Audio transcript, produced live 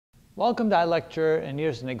Welcome to iLecture, and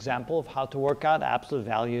here's an example of how to work out absolute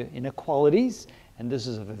value inequalities. And this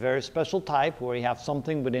is of a very special type where you have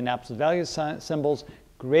something within absolute value symbols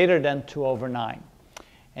greater than 2 over 9.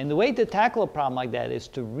 And the way to tackle a problem like that is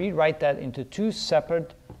to rewrite that into two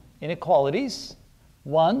separate inequalities.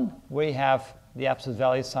 One where you have the absolute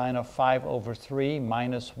value sign of 5 over 3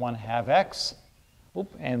 minus 1/2 x.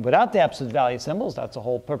 And without the absolute value symbols, that's the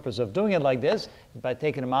whole purpose of doing it like this, by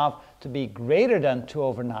taking them off to be greater than 2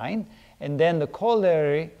 over 9. And then the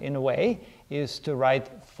corollary, in a way, is to write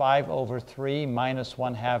 5 over 3 minus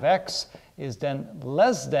 1/2 x is then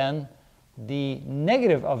less than the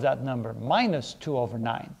negative of that number, minus 2 over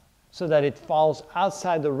 9, so that it falls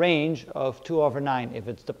outside the range of 2 over 9. If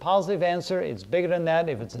it's the positive answer, it's bigger than that.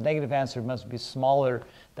 If it's a negative answer, it must be smaller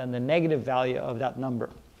than the negative value of that number.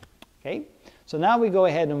 Okay? So now we go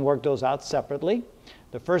ahead and work those out separately.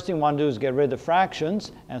 The first thing we want to do is get rid of the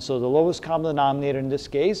fractions. And so the lowest common denominator in this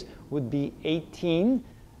case would be 18,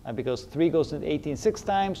 because 3 goes into 18 6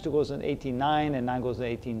 times, 2 goes into 18 9, and 9 goes into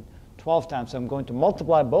 18 12 times. So I'm going to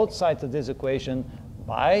multiply both sides of this equation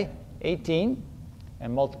by 18,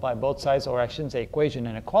 and multiply both sides, or I shouldn't say equation,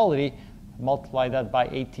 inequality, multiply that by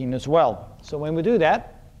 18 as well. So when we do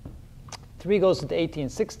that, 3 goes into 18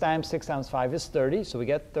 6 times, 6 times 5 is 30, so we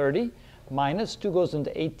get 30. Minus 2 goes into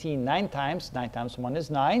 18 9 times, 9 times 1 is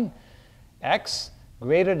 9, x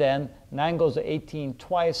greater than 9 goes to 18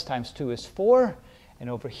 twice times 2 is 4, and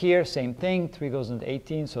over here same thing, 3 goes into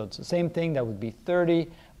 18, so it's the same thing, that would be 30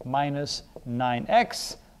 minus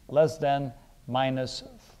 9x less than minus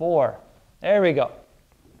 4. There we go.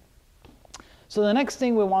 So the next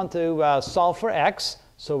thing we want to solve for x,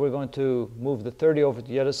 so we're going to move the 30 over to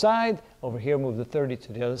the other side, over here move the 30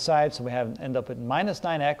 to the other side, so we end up at minus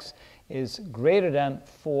 9x is greater than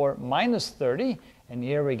 4 minus 30, and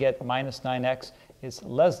here we get minus 9x is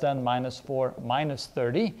less than minus 4 minus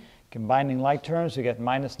 30. Combining like terms, we get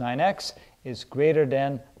minus 9x is greater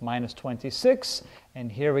than minus 26,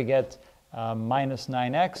 and here we get minus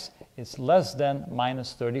 9x is less than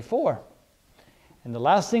minus 34. And the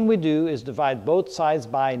last thing we do is divide both sides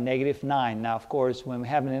by negative 9. Now, of course, when we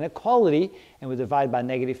have an inequality and we divide by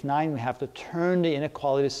negative 9, we have to turn the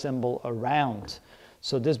inequality symbol around.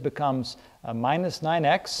 So this becomes minus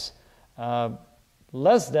 9x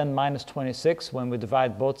less than minus 26 when we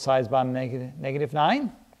divide both sides by negative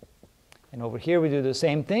 9. And over here we do the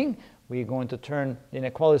same thing. We're going to turn the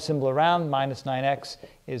inequality symbol around. Minus 9x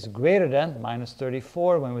is greater than minus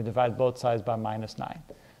 34 when we divide both sides by minus 9.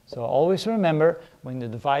 So always remember, when you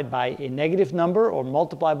divide by a negative number or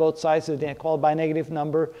multiply both sides of the inequality by a negative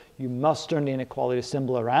number, you must turn the inequality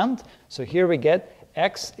symbol around. So here we get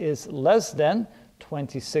x is less than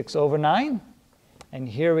 26 over 9, and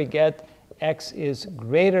here we get x is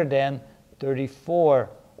greater than 34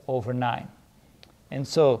 over 9. And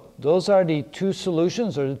so those are the two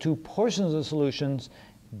solutions, or the two portions of the solutions.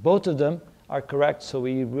 Both of them are correct, so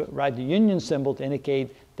we write the union symbol to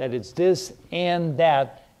indicate that it's this and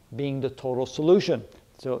that being the total solution.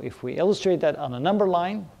 So if we illustrate that on a number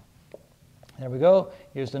line, there we go,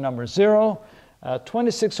 here's the number 0.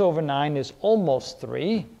 26 over 9 is almost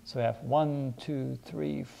 3. So we have 1, 2,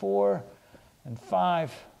 3, 4, and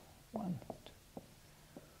 5. 1, 2.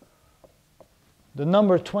 The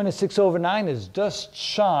number 26 over 9 is just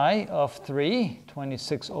shy of 3,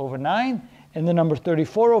 26 over 9. And the number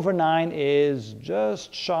 34 over 9 is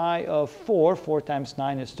just shy of 4. 4 times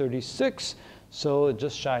 9 is 36. So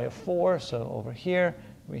just shy of 4. So over here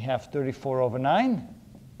we have 34 over 9.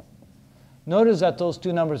 Notice that those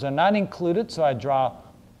two numbers are not included, so I draw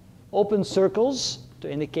open circles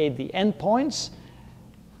to indicate the endpoints.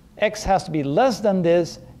 X has to be less than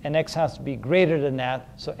this, and x has to be greater than that.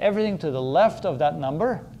 So everything to the left of that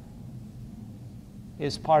number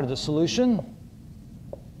is part of the solution,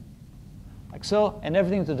 like so, and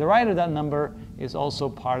everything to the right of that number is also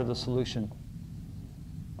part of the solution.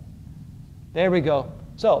 There we go.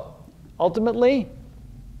 So ultimately,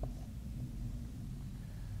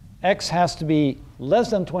 x has to be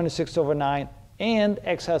less than 26 over 9, and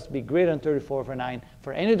x has to be greater than 34 over 9.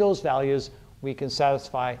 For any of those values, we can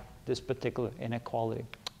satisfy this particular inequality.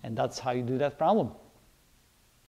 And that's how you do that problem.